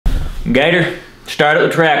Gator, start up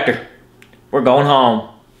the tractor. We're going home.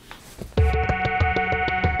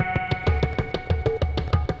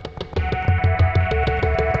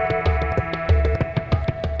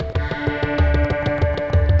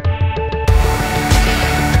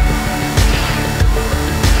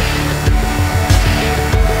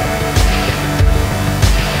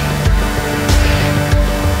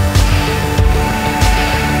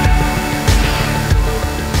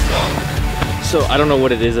 So I don't know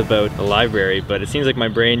what it is about the library, but it seems like my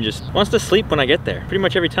brain just wants to sleep when I get there. Pretty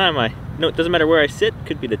much every time it doesn't matter where I sit,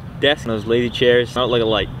 could be the desk, those lazy chairs, out like a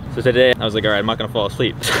light. So today I was like, all right, I'm not gonna fall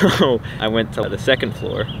asleep. So I went to the second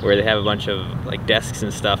floor where they have a bunch of like desks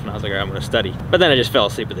and stuff, and I was like, all right, I'm gonna study. But then I just fell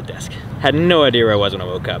asleep at the desk. Had no idea where I was when I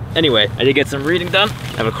woke up. Anyway, I did get some reading done.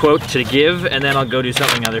 I have a quote to give, and then I'll go do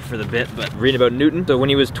something other for the bit, but reading about Newton. So when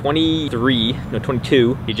he was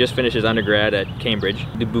 22, he just finished his undergrad at Cambridge.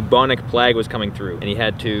 The bubonic plague was coming through, and he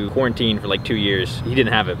had to quarantine for like 2 years. He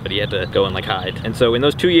didn't have it, but he had to go and like hide. And so in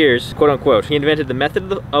those 2 years, quote unquote, he invented the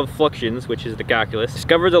method of fluxions, which is the calculus,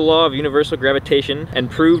 discovered the law of universal gravitation, and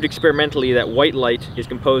proved experimentally that white light is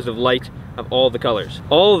composed of light of all the colors.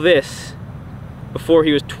 All this before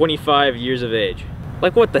he was 25 years of age.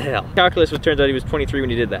 Like, what the hell? Calculus, it turns out he was 23 when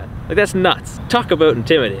he did that. Like, that's nuts. Talk about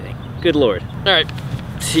intimidating. Good lord. All right,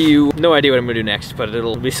 see you. No idea what I'm gonna do next, but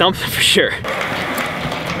it'll be something for sure.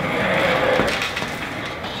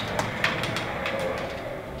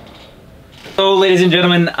 So, ladies and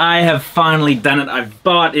gentlemen, I have finally done it. I've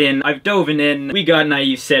bought in, I've dove in. We got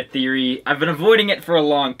naive set theory. I've been avoiding it for a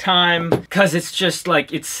long time because it's just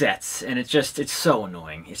like, it sets, and it's so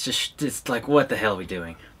annoying. It's like, what the hell are we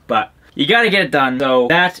doing? But you gotta get it done. So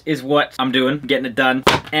that is what I'm doing, getting it done.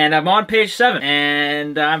 And I'm on page 7,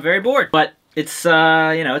 and I'm very bored. But it's, you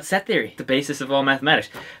know, it's set theory, the basis of all mathematics.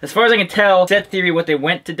 As far as I can tell, set theory, what they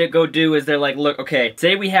went to go do is they're like, look, okay,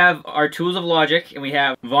 say we have our tools of logic and we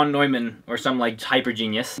have von Neumann or some like hyper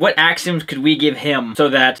genius. What axioms could we give him so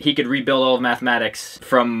that he could rebuild all of mathematics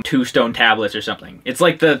from 2 stone tablets or something? It's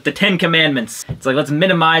like the 10 commandments. It's like, let's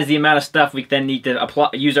minimize the amount of stuff we then need to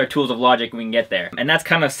use our tools of logic and we can get there. And that's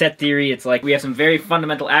kind of set theory. It's like we have some very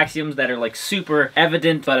fundamental axioms that are like super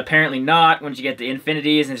evident, but apparently not once you get to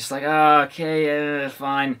infinities, and it's just like, oh, okay.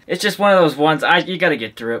 Fine. It's just one of those ones, you gotta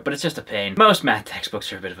get through it, but it's just a pain. Most math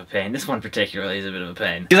textbooks are a bit of a pain. This one particularly is a bit of a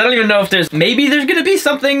pain. Because I don't even know if maybe there's gonna be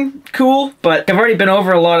something cool, but I've already been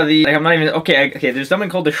over a lot of the, like, I'm not even, okay, there's something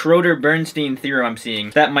called the Schroeder-Bernstein theorem I'm seeing.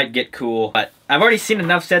 That might get cool, but I've already seen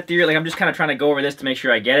enough set theory, like I'm just kind of trying to go over this to make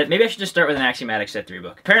sure I get it. Maybe I should just start with an axiomatic set theory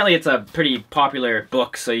book. Apparently it's a pretty popular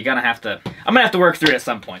book, so I'm gonna have to work through it at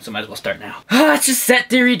some point, so might as well start now. Ah, it's just set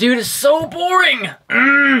theory, dude, it's so boring!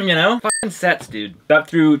 You know? Fucking sets, dude. Got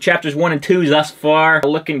through chapters 1 and 2 thus far,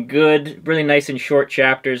 looking good, really nice and short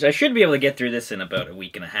chapters. I should be able to get through this in about a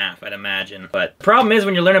week and a half, I'd imagine. But the problem is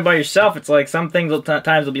when you're learning by yourself, it's like some things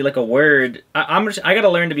times will be like a word. I gotta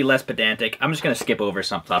learn to be less pedantic. I'm just gonna skip over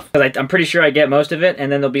some stuff. Because I'm pretty sure I get most of it,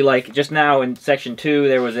 and then there'll be like, just now in section 2,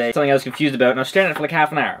 there was something I was confused about, and I was staring at it for like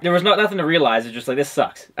half an hour. There was nothing to realize, it's just like, this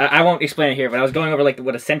sucks. I won't explain it here, but I was going over like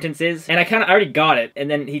what a sentence is, and I already got it,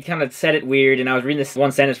 and then he kind of said it weird, and I was reading this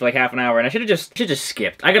one sentence for like half an hour, and I should have just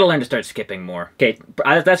skipped. I gotta learn to start skipping more. Okay,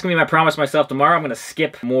 that's gonna be my promise to myself tomorrow. I'm gonna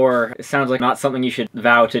skip more. It sounds like not something you should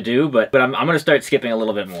vow to do, but I'm gonna start skipping a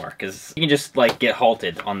little bit more, because you can just like get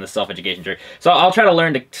halted on the self-education journey. So I'll try to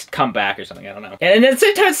learn to come back or something, I don't know. And then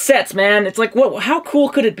sometimes sets, man. It's like, how cool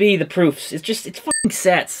could it be, the proofs? It's fucking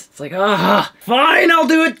sets. It's like, fine, I'll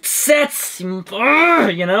do it. Sets, you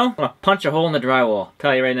know? I'm gonna punch a hole in the drywall.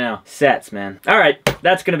 Tell you right now. Sets, man. All right,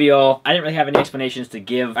 that's gonna be all. I didn't really have any explanations to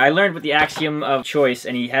give. I learned with the axiom of choice,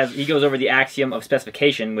 and he goes over the axiom of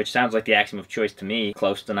specification, which sounds like the axiom of choice to me.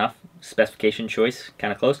 Close enough. Specification, choice,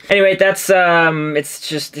 kind of close. Anyway, that's, it's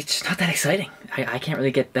just not that exciting. I can't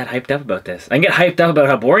really get that hyped up about this. I can get hyped up about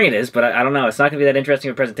how boring it is, but I don't know. It's not gonna be that interesting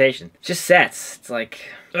of a presentation. It's just sets. It's like,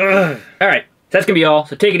 ugh. All right, that's gonna be all.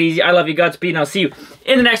 So take it easy. I love you, Godspeed, and I'll see you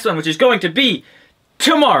in the next one, which is going to be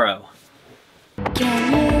tomorrow.